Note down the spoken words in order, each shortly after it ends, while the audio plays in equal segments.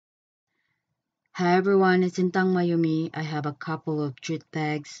Hi everyone, it's Intang Mayumi. I have a couple of treat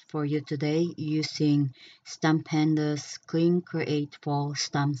bags for you today using Stampendous Clean Create Fall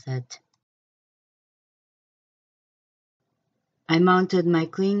Stamp Set. I mounted my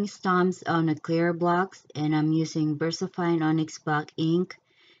cling stamps on a clear blocks and I'm using VersaFine Onyx Black ink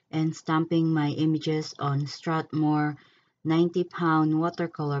and stamping my images on Strathmore 90-pound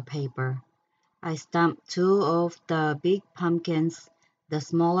watercolor paper. I stamped two of the big pumpkins, the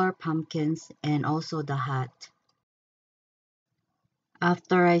smaller pumpkins, and also the hat.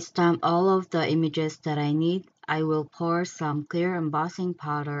 After I stamp all of the images that I need, I will pour some clear embossing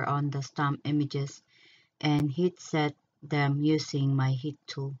powder on the stamp images and heat set them using my heat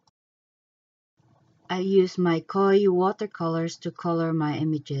tool. I use my Koi watercolors to color my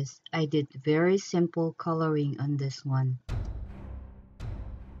images. I did very simple coloring on this one.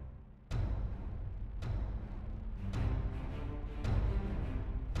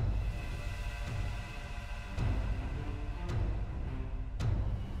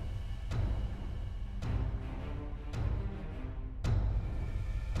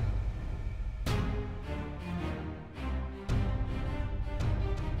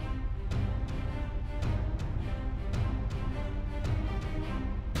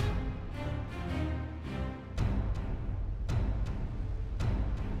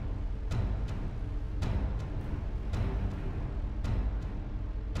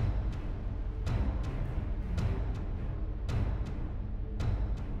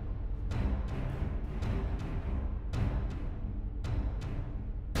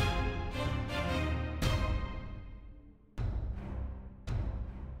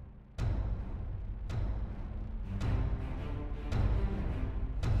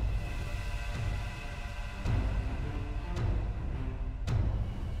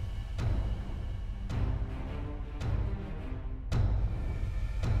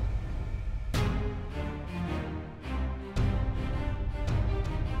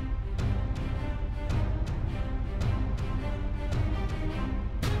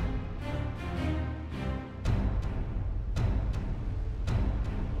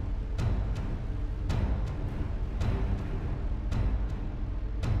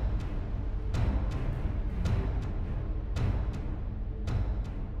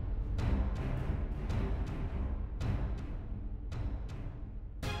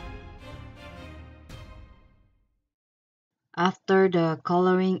 After the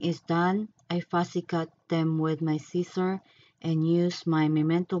coloring is done, I fussy cut them with my scissor and use my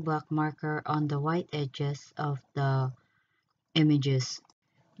Memento Black marker on the white edges of the images.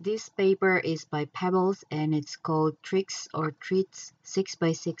 This paper is by Pebbles and it's called Tricks or Treats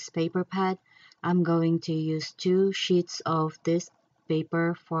 6x6 paper pad. I'm going to use 2 sheets of this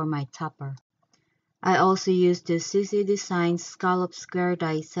paper for my topper. I also used the CC Designs scallop square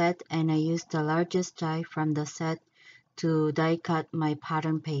die set and I used the largest die from the set to die cut my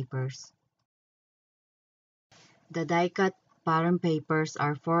pattern papers. The die cut pattern papers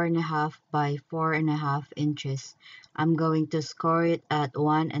are 4.5 by 4.5 inches. I'm going to score it at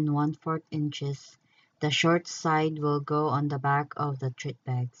 1 1/4 inches. The short side will go on the back of the treat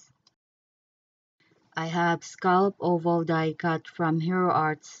bags. I have scallop oval die cut from Hero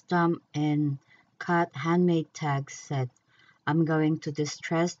Arts stamp and cut handmade tags set. I'm going to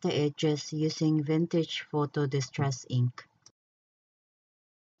distress the edges using vintage photo distress ink.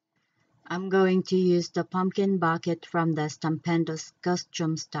 I'm going to use the pumpkin bucket from the Stampendous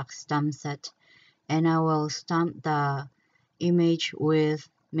custom stock stamp set and I will stamp the image with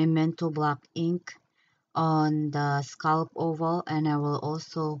Memento Black ink on the scallop oval and I will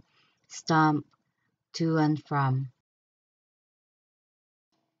also stamp to and from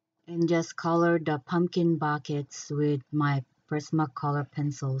and just color the pumpkin buckets with my Prismacolor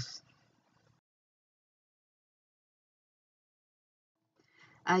pencils.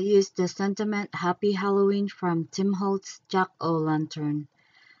 I used the Sentiment Happy Halloween from Tim Holtz Jack-O-Lantern.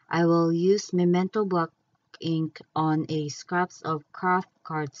 I will use Memento Black ink on a scraps of craft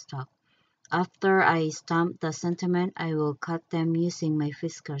cardstock. After I stamp the sentiment, I will cut them using my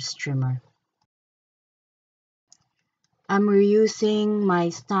Fiskars trimmer. I'm reusing my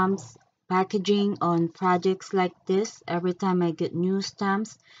stamps packaging on projects like this. Every time I get new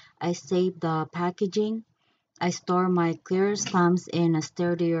stamps, I save the packaging. I store my clear stamps in a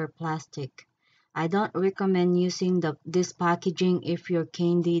sturdier plastic. I don't recommend using this packaging if your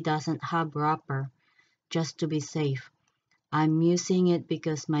candy doesn't have wrapper, just to be safe. I'm using it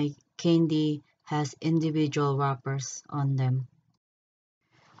because my candy has individual wrappers on them.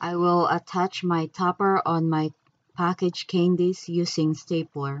 I will attach my topper on my packaged candies using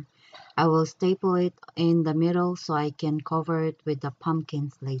stapler. I will staple it in the middle so I can cover it with the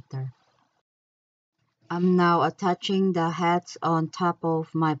pumpkins later. I'm now attaching the hats on top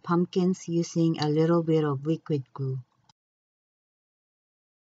of my pumpkins using a little bit of liquid glue.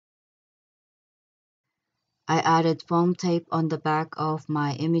 I added foam tape on the back of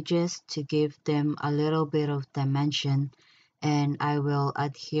my images to give them a little bit of dimension, and I will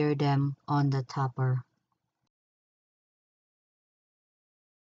adhere them on the topper.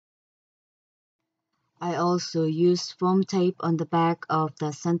 I also used foam tape on the back of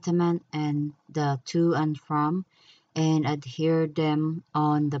the sentiment and the to and from, and adhered them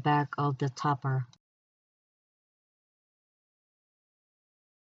on the back of the topper.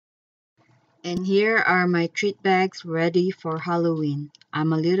 And here are my treat bags ready for Halloween.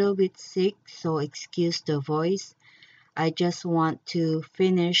 I'm a little bit sick, so excuse the voice. I just want to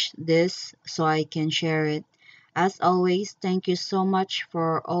finish this so I can share it. As always, thank you so much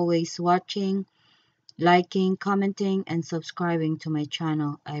for always watching, liking, commenting, and subscribing to my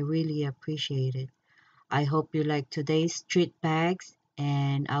channel. I really appreciate it. I hope you like today's treat bags,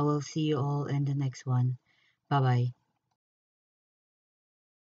 and I will see you all in the next one. Bye bye.